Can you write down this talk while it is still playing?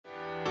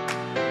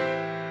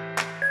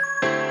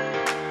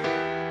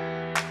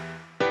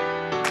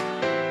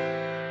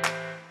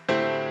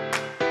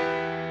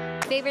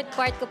favorite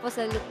part ko po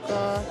sa look ko,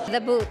 the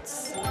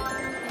boots.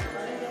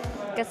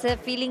 Kasi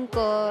feeling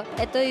ko,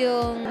 ito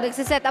yung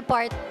nagsiset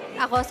apart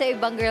ako sa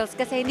ibang girls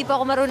kasi hindi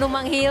po ako marunong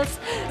mang heels.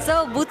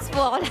 So, boots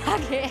po ako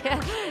lagi.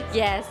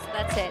 Yes,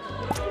 that's it.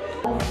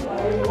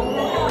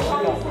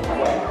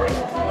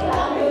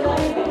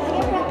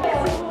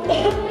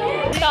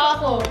 Gusto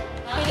ako.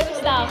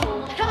 Gusto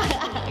ako.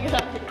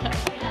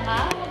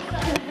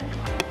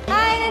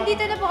 Hi!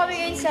 Nandito na po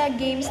kami ngayon sa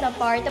games na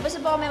part. Tapos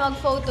na po kami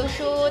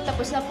mag-photoshoot.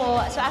 Tapos na po.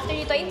 So after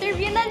nito,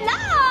 interview na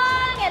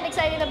lang! And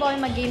excited na po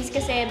kami mag-games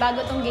kasi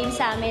bago tong game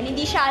sa amin.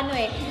 Hindi siya ano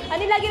eh.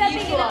 Ano lagi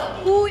natin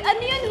who? Ano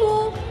yun?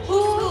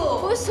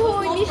 Who's who?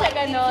 Hindi siya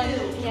ganon.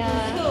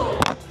 Yeah.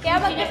 Kaya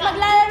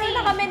maglalaro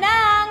na kami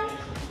ng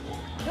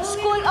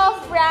School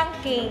of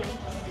Ranking.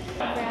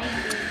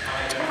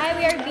 Hi,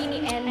 we are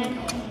BINI and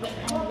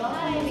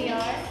hi, we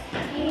are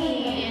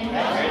BINI and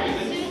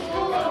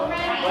School of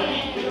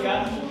Ranking.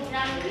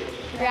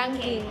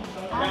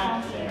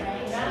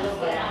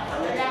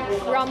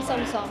 Rom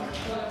Som Som.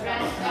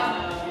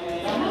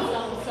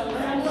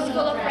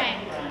 School of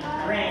Rank.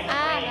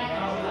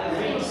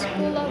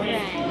 School of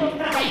Rank.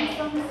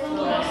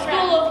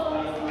 School of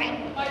Rank.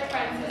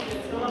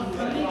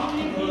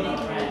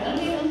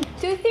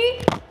 2,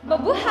 3.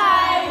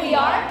 Mabuhay! We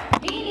are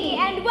BINI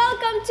and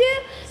welcome to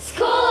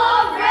School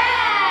of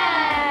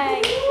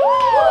Rank!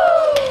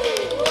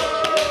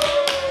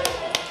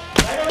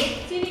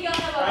 Sinigang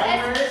na ba?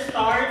 Timer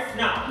starts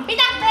now.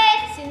 Pinakbet!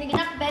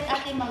 Pinakbet,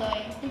 Ate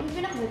Maloy.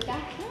 Pinakbet ka?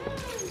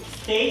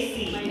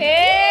 Stacy.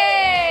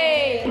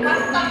 Hey!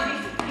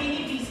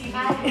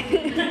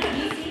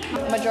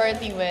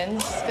 Majority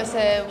wins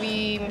kasi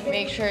we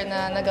make sure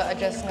na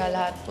nag-a-adjust nga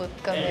lahat po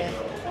kami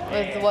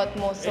with what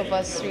most of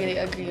us really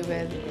agree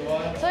with.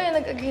 So yun,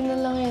 nag-agree na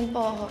lang yun po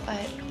ako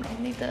kahit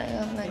hindi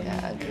talaga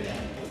nag-a-agree.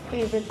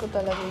 Favorite ko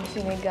talaga yung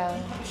sinigang,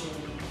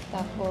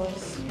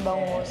 tapos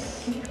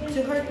bangus,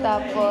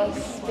 tapos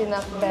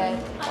pinakbet,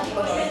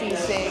 tapos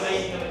sisig.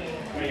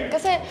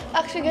 Kasi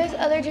actually guys,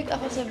 allergic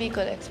ako sa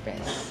Bicol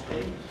Express.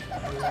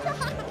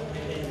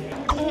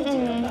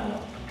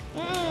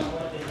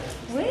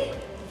 Wait?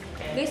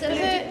 Guys,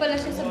 allergic pala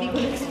siya sa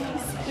Bicol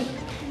Express.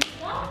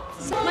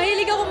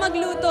 Mahilig ako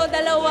magluto,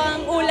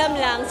 dalawang ulam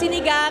lang,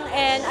 sinigang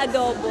and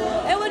adobo.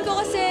 Ewan ko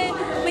kasi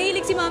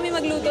mahilig si Mami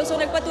magluto, so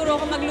nagpaturo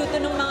ako magluto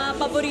ng mga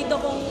paborito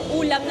kong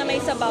ulam na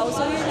may sabaw.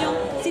 So yun yung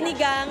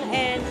sinigang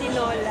and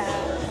tinola.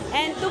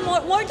 And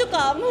more to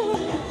come.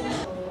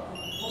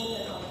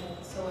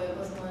 So it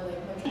was more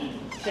like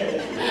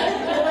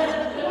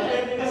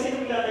Kasi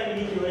nung latay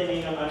ni Joya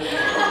ng ano.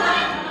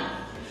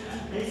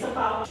 May isa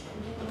pa ako.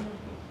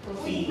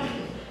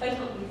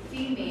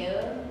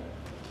 Female.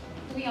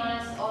 To be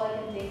honest, all I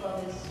can think of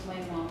is my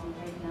mom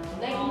right now.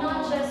 Like,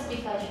 not just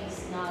because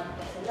she's not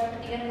a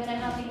celebrity, when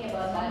I'm not thinking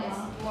about that, it's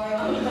more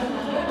of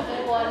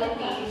the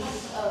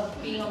qualities of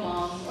being a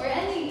mom, or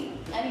any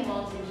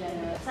moms in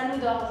general.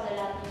 Saludo ako sa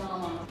lahat ng mga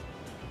moms.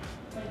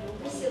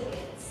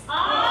 Resilience.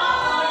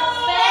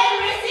 Spell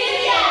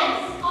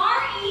resilience!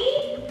 R-E?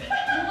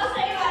 What's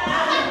that iba?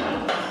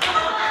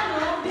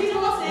 Dito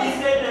kasi.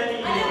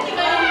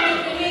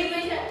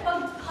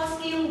 Pag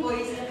husky yung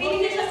voice,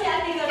 feeling na siya si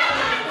Ate Gabi.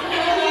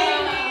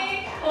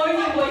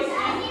 Horny voice.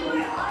 Mommy,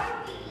 where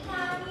are we?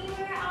 Mommy,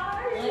 where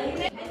are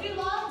we? And we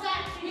love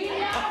that. We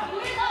love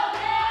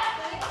it. I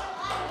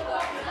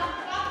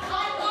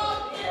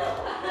love you.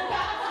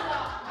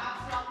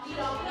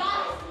 God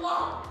is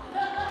love.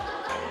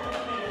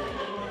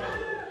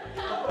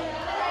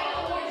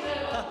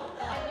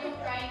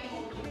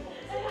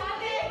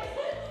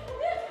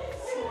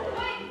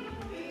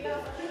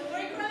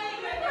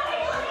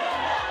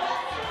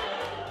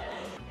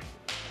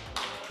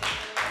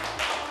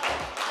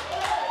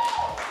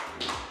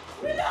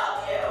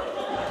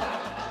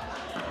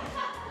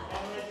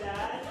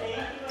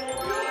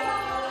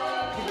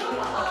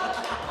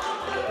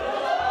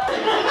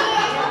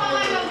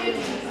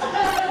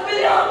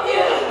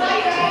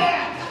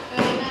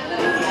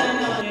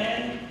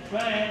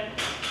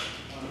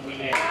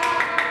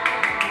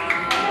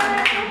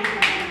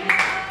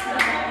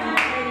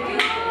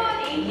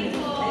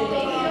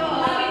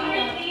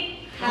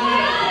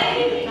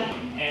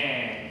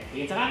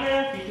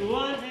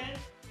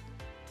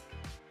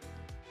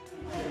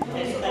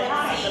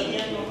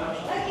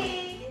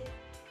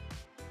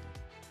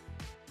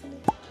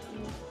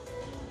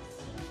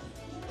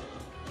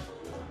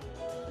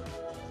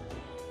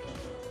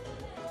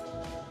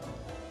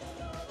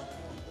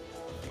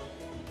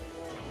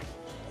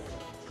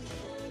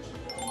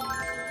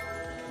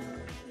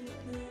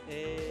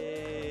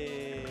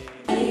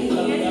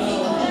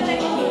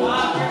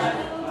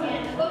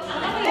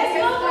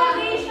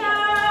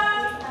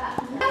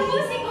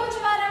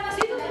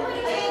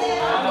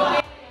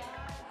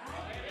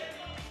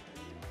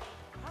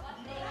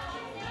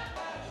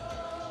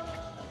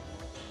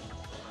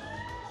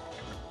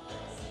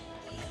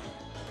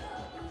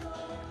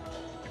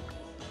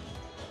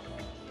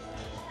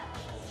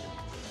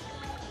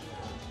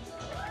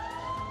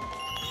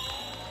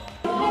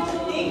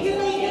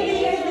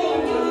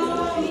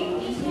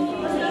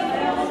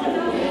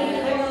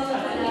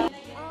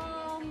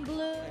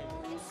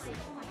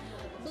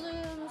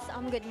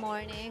 Good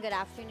morning, good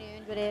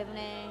afternoon, good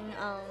evening.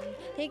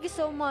 Thank you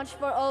so much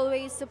for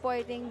always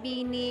supporting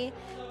BINI.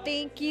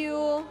 Thank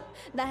you.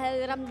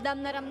 Dahil ramdam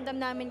na ramdam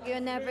namin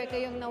kayo, never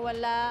kayong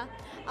nawala.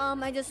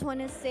 I just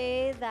want to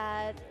say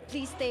that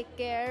please take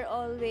care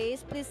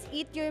always. Please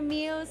eat your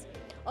meals.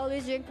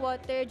 Always drink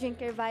water,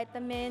 drink your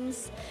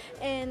vitamins.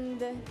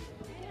 And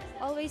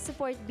always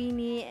support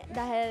BINI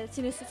dahil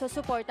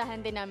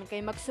sinusuportahan din namin kayo.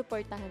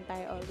 Magsuportahan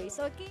tayo always.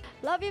 Okay?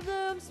 Love you,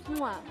 Blooms!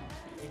 Mwah!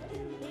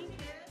 Thank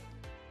you.